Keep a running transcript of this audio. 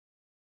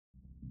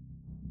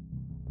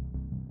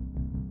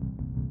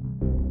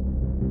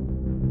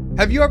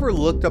Have you ever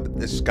looked up at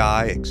the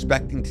sky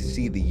expecting to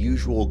see the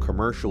usual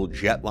commercial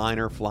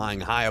jetliner flying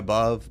high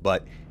above,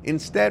 but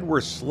instead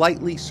were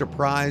slightly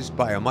surprised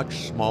by a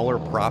much smaller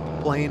prop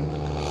plane?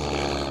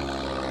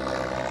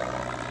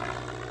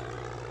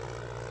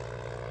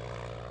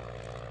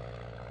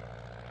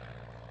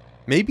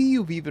 Maybe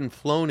you've even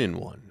flown in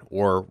one,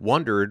 or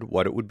wondered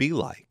what it would be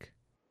like.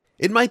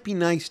 It might be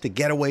nice to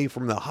get away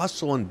from the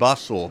hustle and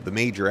bustle of the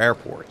major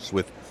airports,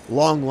 with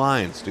long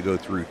lines to go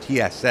through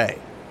TSA,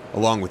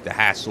 along with the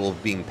hassle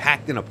of being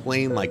packed in a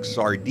plane like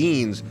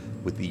sardines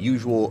with the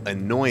usual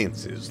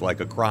annoyances like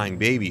a crying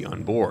baby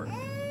on board.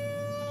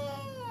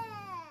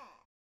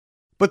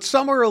 But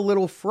some are a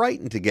little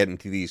frightened to get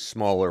into these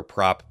smaller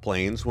prop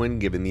planes when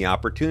given the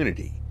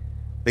opportunity.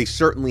 They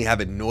certainly have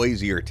a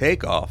noisier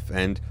takeoff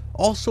and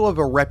also have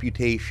a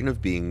reputation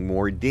of being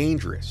more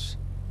dangerous,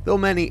 though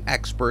many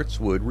experts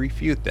would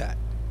refute that.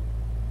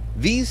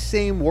 These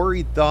same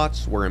worried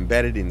thoughts were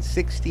embedded in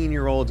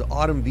 16-year-old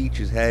Autumn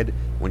Veach's head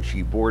when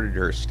she boarded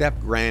her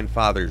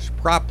step-grandfather's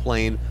prop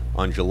plane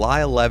on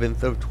July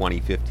 11th of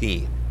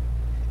 2015.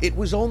 It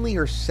was only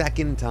her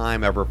second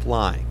time ever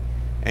flying,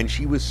 and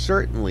she was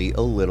certainly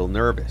a little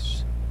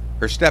nervous.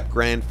 Her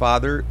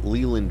step-grandfather,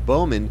 Leland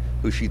Bowman,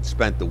 who she'd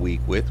spent the week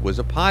with, was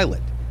a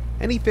pilot,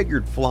 and he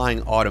figured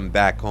flying Autumn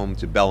back home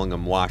to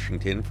Bellingham,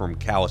 Washington from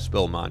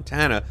Kalispell,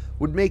 Montana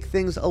would make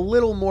things a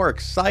little more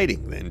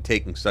exciting than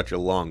taking such a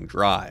long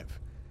drive.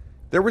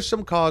 There was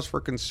some cause for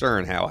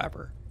concern,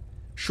 however.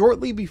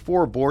 Shortly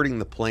before boarding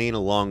the plane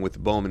along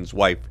with Bowman's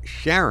wife,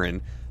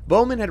 Sharon,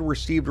 Bowman had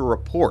received a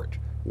report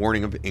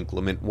warning of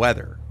inclement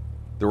weather.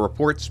 The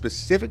report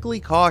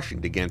specifically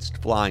cautioned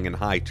against flying in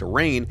high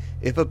terrain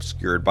if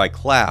obscured by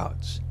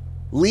clouds.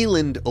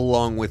 Leland,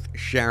 along with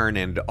Sharon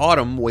and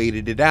Autumn,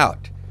 waited it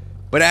out.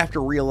 But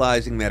after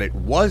realizing that it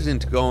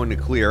wasn't going to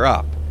clear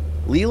up,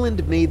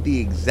 Leland made the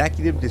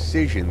executive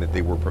decision that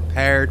they were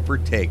prepared for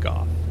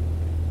takeoff.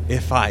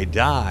 "If I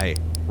die,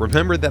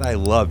 remember that I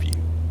love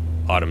you,"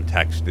 Autumn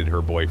texted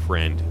her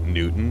boyfriend,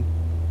 Newton.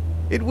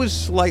 It was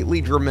slightly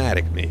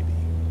dramatic maybe,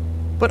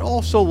 but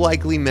also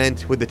likely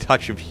meant with a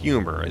touch of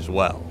humor as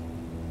well.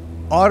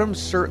 Autumn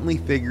certainly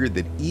figured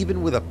that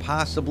even with a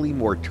possibly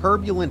more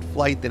turbulent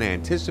flight than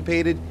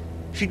anticipated,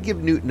 she'd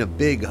give Newton a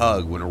big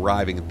hug when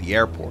arriving at the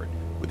airport,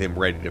 with him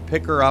ready to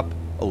pick her up,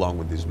 along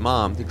with his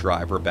mom to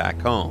drive her back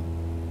home.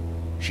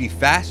 She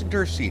fastened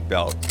her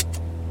seatbelt,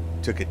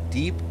 took a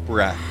deep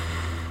breath,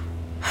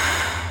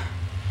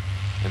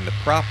 and the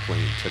prop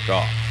plane took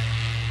off.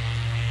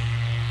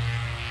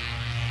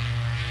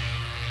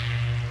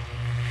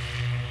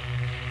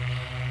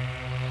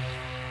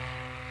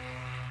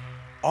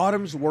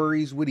 Autumn's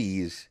worries would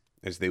ease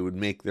as they would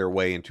make their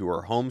way into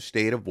her home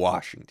state of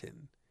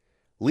Washington.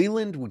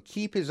 Leland would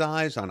keep his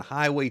eyes on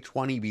Highway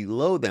 20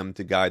 below them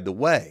to guide the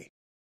way,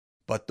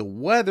 but the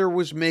weather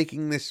was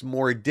making this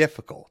more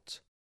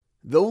difficult.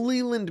 Though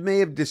Leland may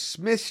have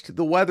dismissed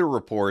the weather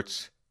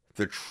reports,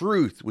 the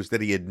truth was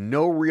that he had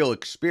no real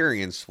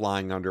experience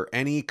flying under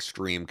any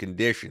extreme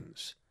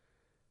conditions.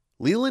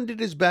 Leland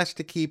did his best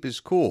to keep his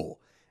cool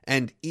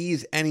and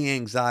ease any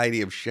anxiety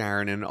of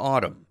Sharon and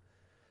Autumn,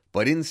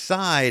 but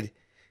inside,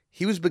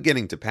 he was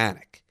beginning to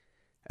panic.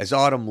 As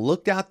Autumn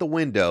looked out the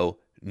window,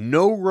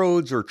 no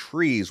roads or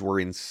trees were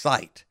in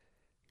sight,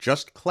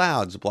 just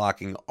clouds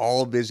blocking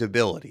all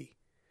visibility.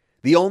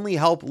 The only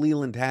help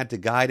Leland had to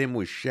guide him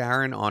was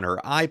Sharon on her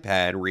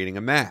iPad reading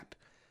a map.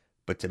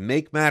 But to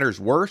make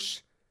matters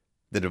worse,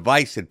 the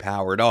device had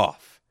powered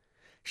off.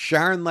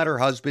 Sharon let her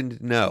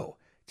husband know,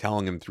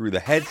 telling him through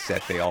the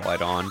headset they all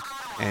had on,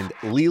 and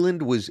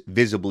Leland was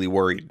visibly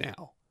worried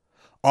now.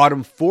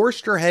 Autumn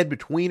forced her head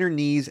between her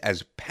knees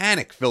as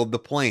panic filled the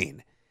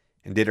plane,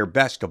 and did her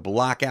best to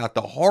block out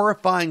the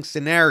horrifying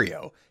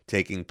scenario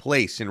taking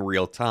place in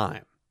real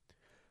time.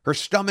 Her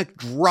stomach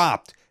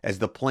dropped as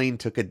the plane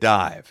took a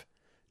dive.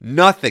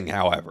 Nothing,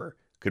 however,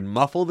 could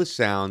muffle the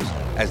sounds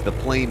as the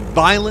plane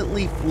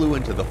violently flew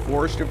into the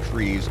forest of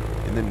trees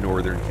in the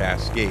northern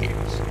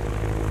Cascades.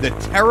 The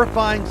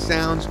terrifying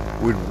sounds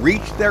would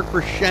reach their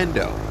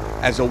crescendo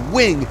as a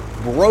wing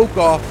broke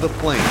off the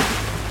plane.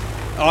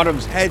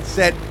 Autumn's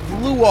headset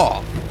flew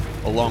off,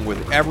 along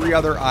with every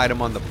other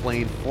item on the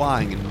plane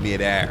flying in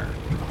midair.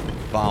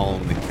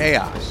 Following the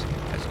chaos,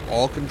 as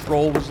all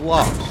control was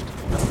lost,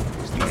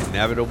 was the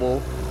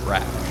inevitable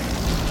crash.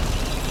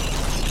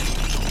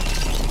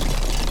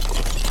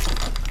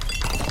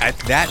 At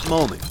that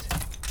moment,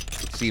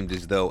 it seemed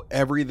as though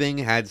everything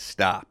had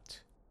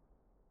stopped.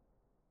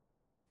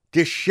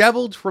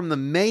 Disheveled from the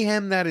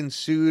mayhem that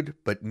ensued,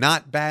 but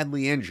not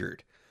badly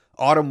injured,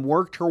 Autumn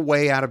worked her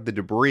way out of the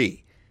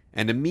debris,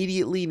 and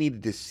immediately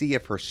needed to see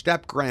if her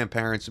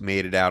step-grandparents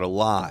made it out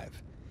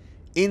alive.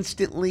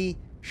 Instantly,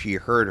 she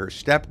heard her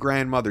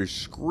step-grandmother's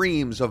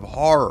screams of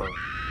horror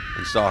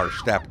and saw her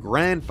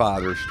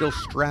step-grandfather still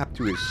strapped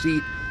to his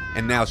seat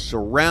and now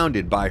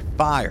surrounded by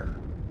fire.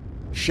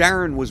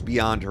 Sharon was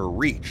beyond her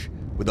reach,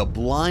 with a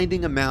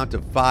blinding amount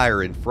of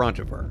fire in front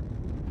of her.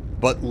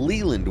 But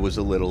Leland was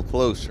a little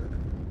closer.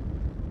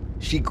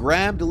 She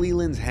grabbed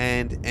Leland's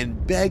hand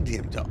and begged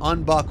him to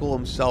unbuckle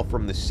himself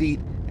from the seat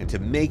and to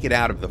make it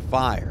out of the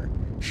fire.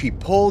 She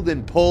pulled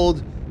and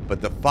pulled,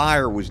 but the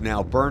fire was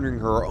now burning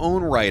her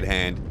own right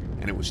hand,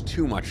 and it was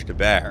too much to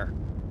bear.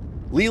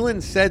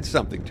 Leland said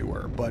something to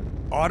her, but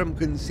Autumn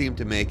couldn't seem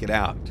to make it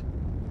out.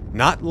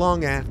 Not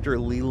long after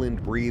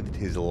Leland breathed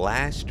his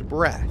last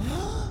breath,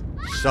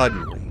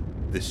 suddenly,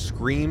 the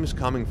screams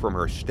coming from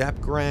her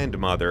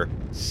step-grandmother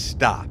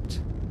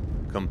stopped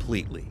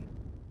completely.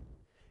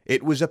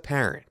 It was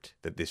apparent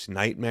that this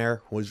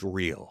nightmare was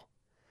real,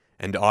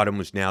 and Autumn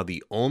was now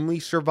the only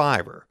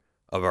survivor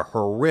of a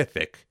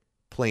horrific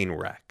plane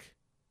wreck.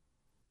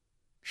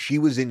 She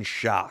was in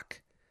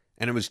shock,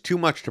 and it was too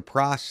much to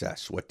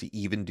process what to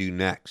even do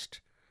next.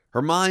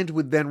 Her mind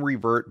would then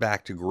revert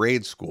back to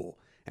grade school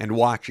and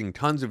watching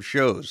tons of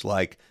shows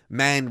like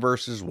Man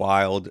vs.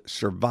 Wild,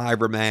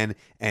 Survivor Man,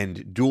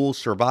 and Dual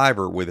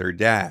Survivor with her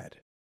dad.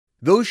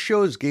 Those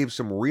shows gave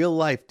some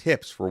real-life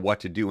tips for what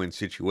to do in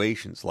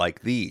situations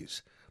like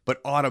these,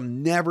 but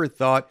Autumn never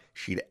thought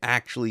she'd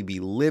actually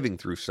be living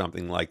through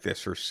something like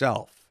this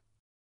herself.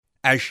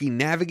 As she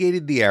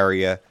navigated the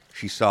area,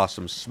 she saw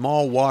some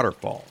small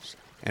waterfalls,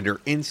 and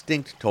her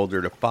instinct told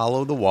her to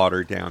follow the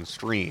water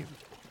downstream.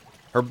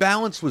 Her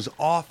balance was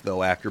off,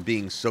 though, after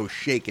being so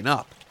shaken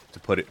up, to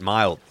put it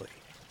mildly.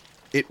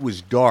 It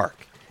was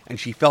dark, and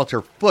she felt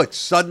her foot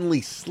suddenly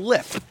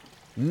slip.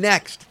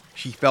 Next,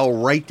 she fell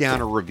right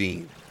down a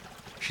ravine.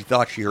 She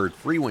thought she heard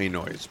freeway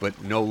noise,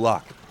 but no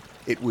luck.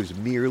 It was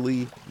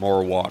merely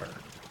more water.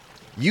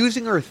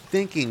 Using her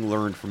thinking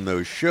learned from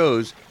those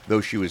shows,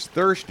 though she was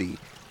thirsty,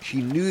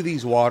 she knew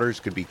these waters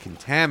could be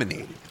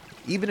contaminated,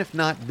 even if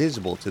not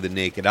visible to the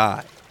naked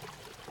eye.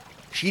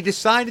 She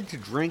decided to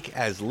drink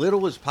as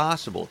little as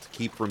possible to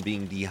keep from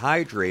being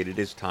dehydrated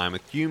as time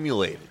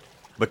accumulated,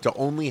 but to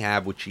only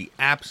have what she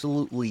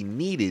absolutely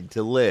needed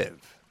to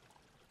live.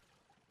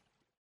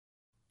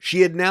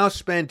 She had now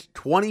spent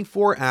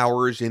 24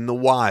 hours in the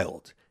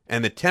wild,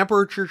 and the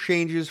temperature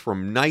changes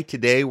from night to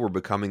day were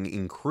becoming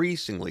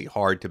increasingly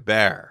hard to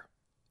bear.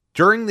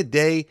 During the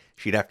day,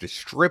 she'd have to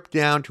strip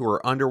down to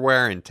her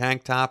underwear and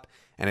tank top,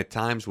 and at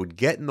times would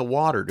get in the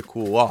water to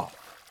cool off.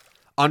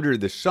 Under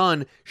the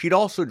sun, she'd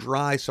also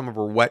dry some of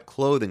her wet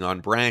clothing on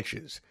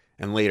branches,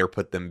 and later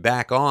put them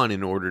back on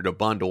in order to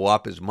bundle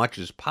up as much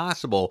as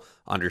possible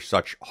under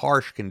such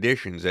harsh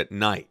conditions at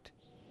night.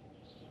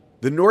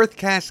 The North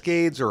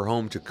Cascades are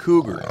home to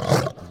cougars,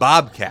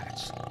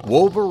 bobcats,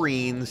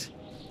 wolverines,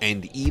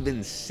 and even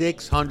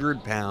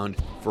 600-pound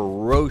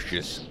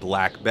ferocious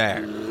black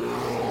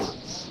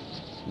bears.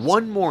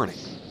 One morning,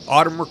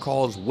 Autumn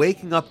recalls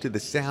waking up to the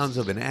sounds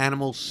of an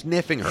animal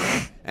sniffing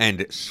her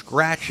and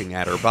scratching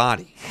at her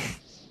body.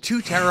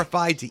 Too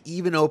terrified to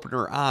even open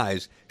her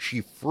eyes,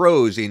 she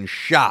froze in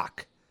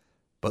shock.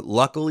 But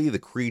luckily, the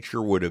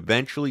creature would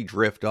eventually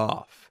drift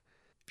off.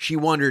 She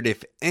wondered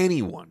if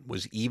anyone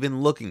was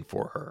even looking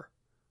for her.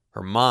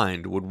 Her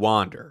mind would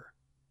wander.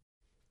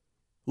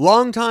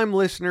 Longtime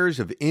listeners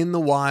of In the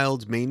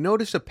Wild may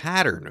notice a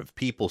pattern of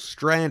people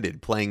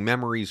stranded playing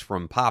memories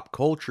from pop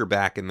culture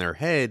back in their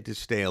head to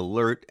stay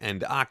alert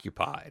and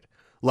occupied,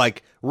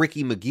 like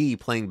Ricky McGee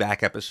playing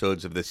back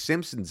episodes of The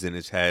Simpsons in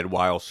his head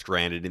while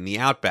stranded in the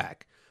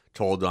Outback,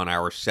 told on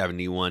our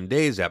 71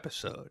 Days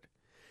episode.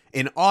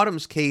 In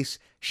Autumn's case,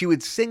 she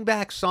would sing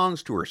back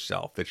songs to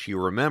herself that she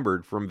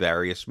remembered from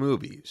various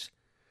movies.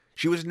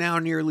 She was now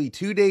nearly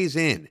 2 days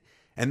in,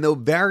 and though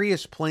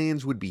various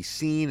planes would be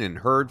seen and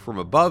heard from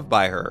above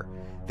by her,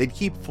 they'd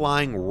keep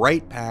flying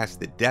right past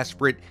the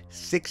desperate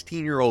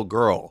 16-year-old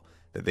girl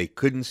that they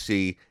couldn't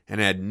see and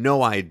had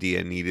no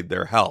idea needed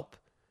their help.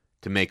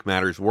 To make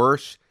matters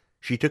worse,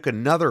 she took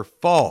another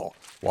fall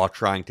while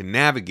trying to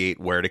navigate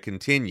where to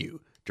continue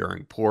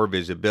during poor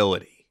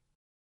visibility.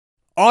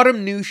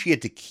 Autumn knew she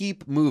had to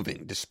keep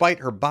moving despite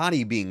her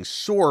body being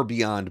sore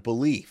beyond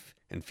belief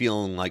and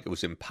feeling like it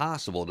was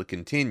impossible to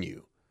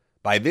continue.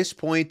 By this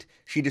point,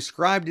 she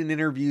described in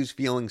interviews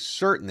feeling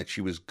certain that she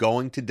was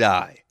going to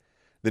die.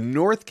 The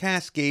North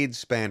Cascades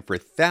span for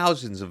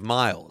thousands of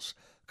miles,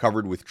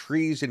 covered with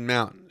trees and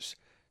mountains,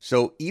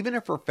 so even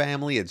if her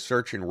family had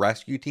search and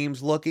rescue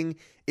teams looking,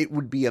 it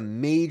would be a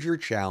major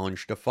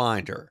challenge to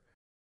find her.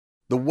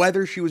 The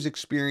weather she was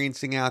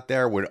experiencing out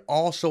there would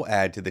also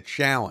add to the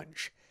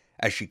challenge.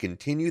 As she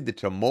continued the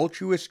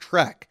tumultuous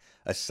trek,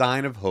 a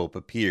sign of hope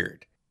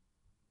appeared.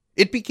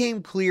 It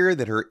became clear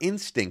that her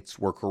instincts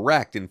were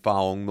correct in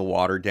following the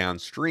water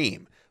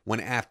downstream, when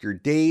after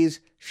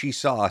days she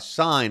saw a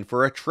sign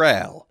for a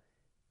trail.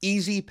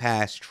 Easy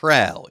Pass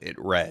Trail, it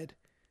read.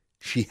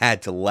 She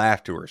had to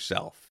laugh to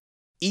herself.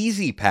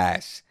 Easy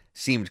Pass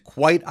seemed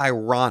quite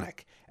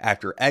ironic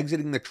after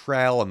exiting the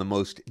trail on the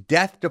most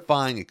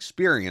death-defying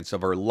experience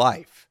of her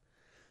life.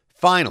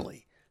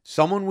 Finally,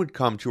 someone would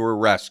come to her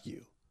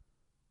rescue.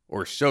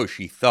 Or so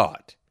she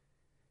thought.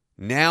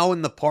 Now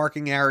in the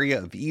parking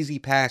area of Easy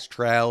Pass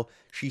Trail,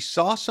 she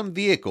saw some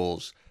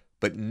vehicles,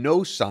 but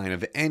no sign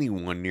of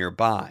anyone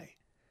nearby.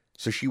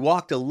 So she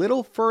walked a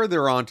little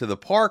further onto the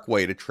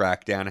parkway to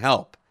track down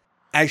help.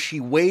 As she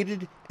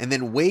waited and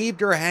then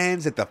waved her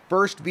hands at the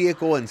first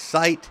vehicle in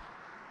sight,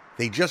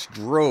 they just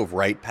drove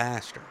right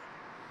past her.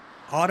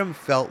 Autumn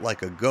felt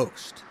like a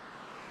ghost.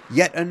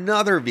 Yet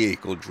another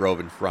vehicle drove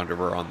in front of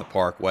her on the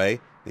parkway.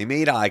 They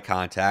made eye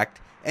contact,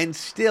 and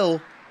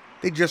still,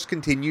 they just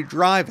continued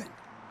driving.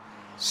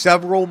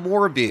 Several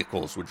more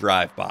vehicles would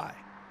drive by.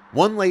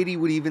 One lady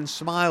would even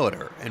smile at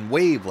her and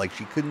wave like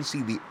she couldn't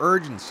see the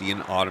urgency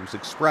in Autumn's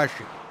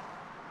expression.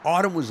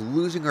 Autumn was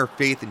losing her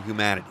faith in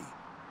humanity.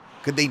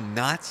 Could they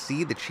not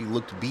see that she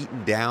looked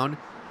beaten down,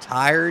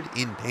 tired,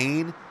 in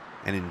pain,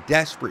 and in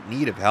desperate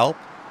need of help?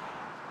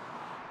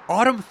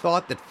 Autumn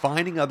thought that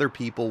finding other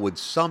people would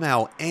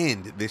somehow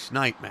end this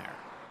nightmare.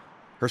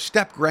 Her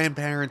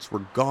step-grandparents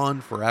were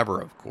gone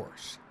forever, of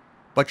course,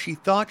 but she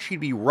thought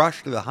she'd be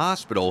rushed to the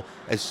hospital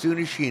as soon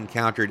as she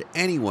encountered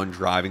anyone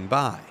driving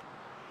by.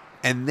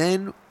 And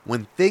then,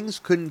 when things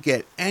couldn't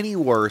get any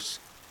worse,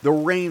 the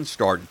rain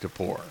started to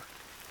pour.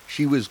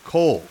 She was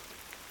cold,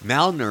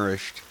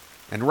 malnourished,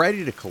 and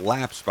ready to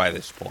collapse by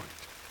this point.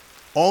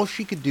 All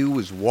she could do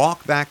was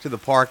walk back to the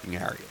parking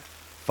area,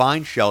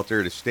 find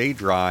shelter to stay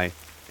dry,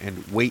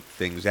 and wait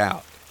things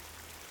out.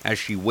 As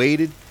she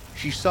waited,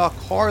 she saw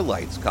car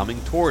lights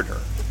coming toward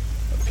her,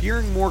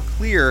 appearing more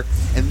clear,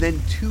 and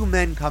then two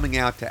men coming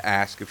out to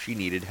ask if she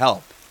needed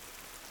help.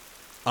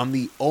 "I'm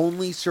the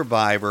only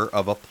survivor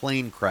of a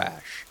plane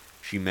crash,"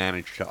 she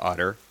managed to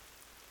utter.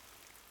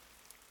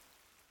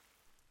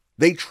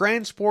 They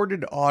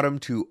transported Autumn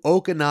to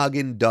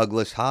Okanagan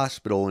Douglas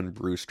Hospital in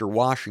Brewster,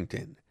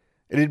 Washington.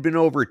 It had been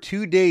over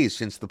 2 days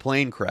since the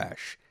plane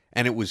crash,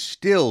 and it was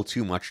still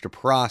too much to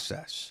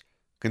process.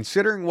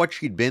 Considering what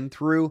she'd been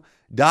through,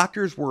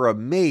 doctors were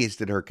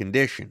amazed at her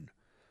condition.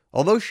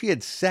 Although she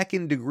had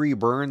second-degree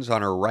burns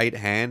on her right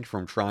hand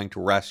from trying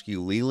to rescue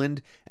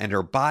Leland, and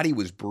her body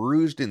was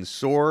bruised and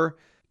sore,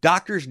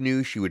 doctors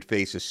knew she would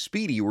face a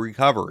speedy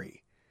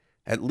recovery,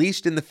 at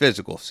least in the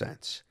physical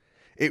sense.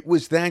 It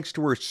was thanks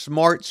to her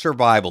smart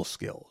survival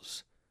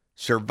skills.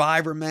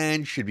 "Survivor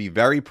Man should be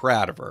very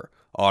proud of her,"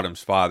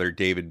 Autumn's father,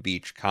 David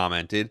Beach,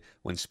 commented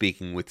when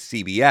speaking with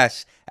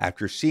CBS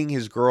after seeing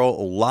his girl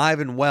alive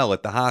and well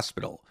at the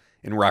hospital,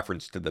 in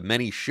reference to the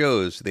many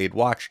shows they had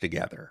watched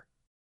together.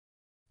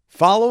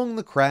 Following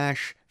the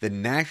crash, the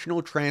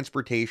National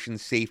Transportation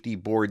Safety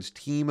Board's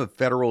team of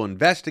federal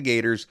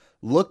investigators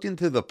looked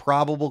into the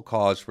probable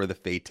cause for the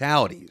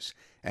fatalities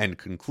and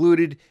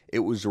concluded it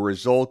was a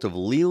result of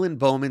Leland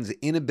Bowman's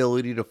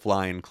inability to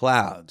fly in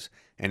clouds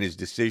and his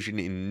decision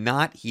in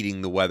not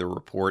heeding the weather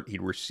report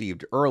he'd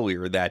received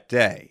earlier that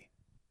day.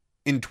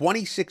 In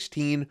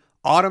 2016,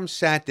 Autumn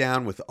sat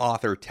down with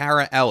author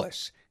Tara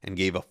Ellis and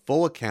gave a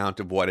full account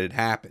of what had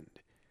happened.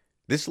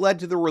 This led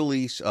to the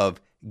release of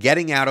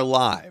Getting Out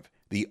Alive,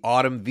 the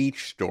Autumn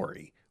Veach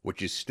story,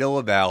 which is still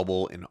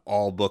available in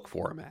all book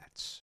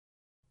formats.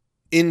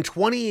 In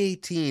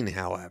 2018,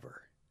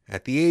 however,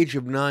 at the age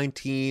of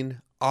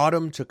 19,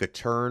 Autumn took a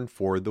turn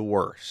for the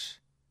worse.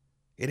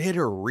 "It hit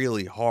her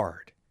really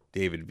hard,"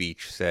 David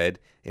Veach said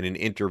in an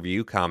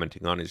interview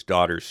commenting on his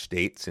daughter's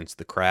state since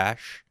the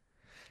crash.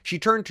 "She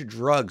turned to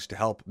drugs to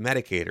help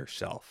medicate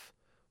herself.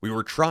 We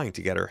were trying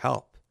to get her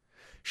help.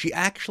 She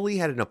actually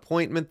had an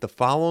appointment the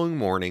following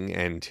morning,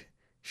 and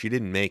she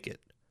didn't make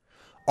it."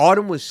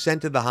 Autumn was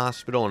sent to the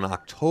hospital in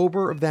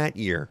October of that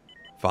year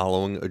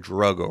following a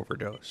drug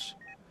overdose.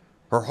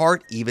 Her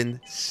heart even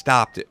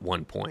stopped at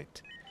one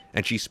point,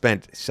 and she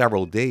spent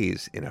several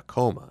days in a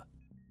coma.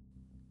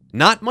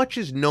 Not much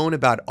is known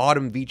about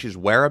Autumn Veach's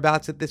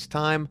whereabouts at this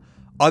time,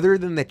 other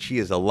than that she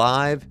is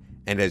alive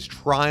and has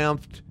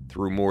triumphed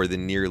through more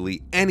than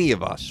nearly any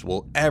of us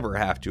will ever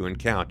have to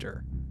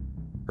encounter.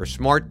 Her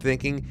smart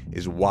thinking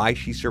is why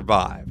she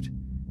survived,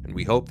 and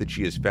we hope that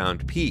she has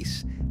found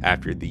peace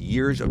after the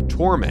years of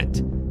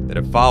torment that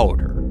have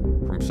followed her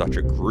from such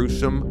a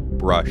gruesome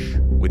brush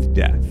with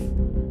death.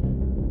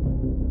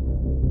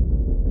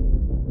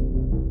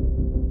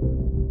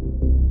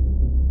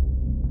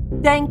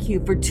 Thank you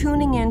for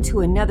tuning in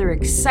to another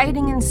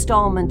exciting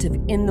installment of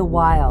In the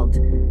Wild.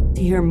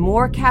 To hear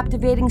more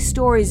captivating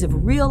stories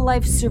of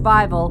real-life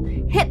survival,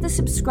 hit the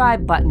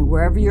subscribe button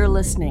wherever you're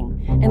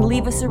listening and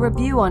leave us a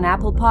review on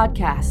Apple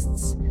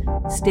Podcasts.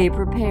 Stay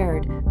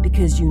prepared,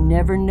 because you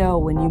never know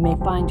when you may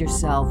find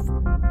yourself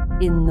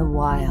in the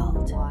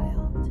wild.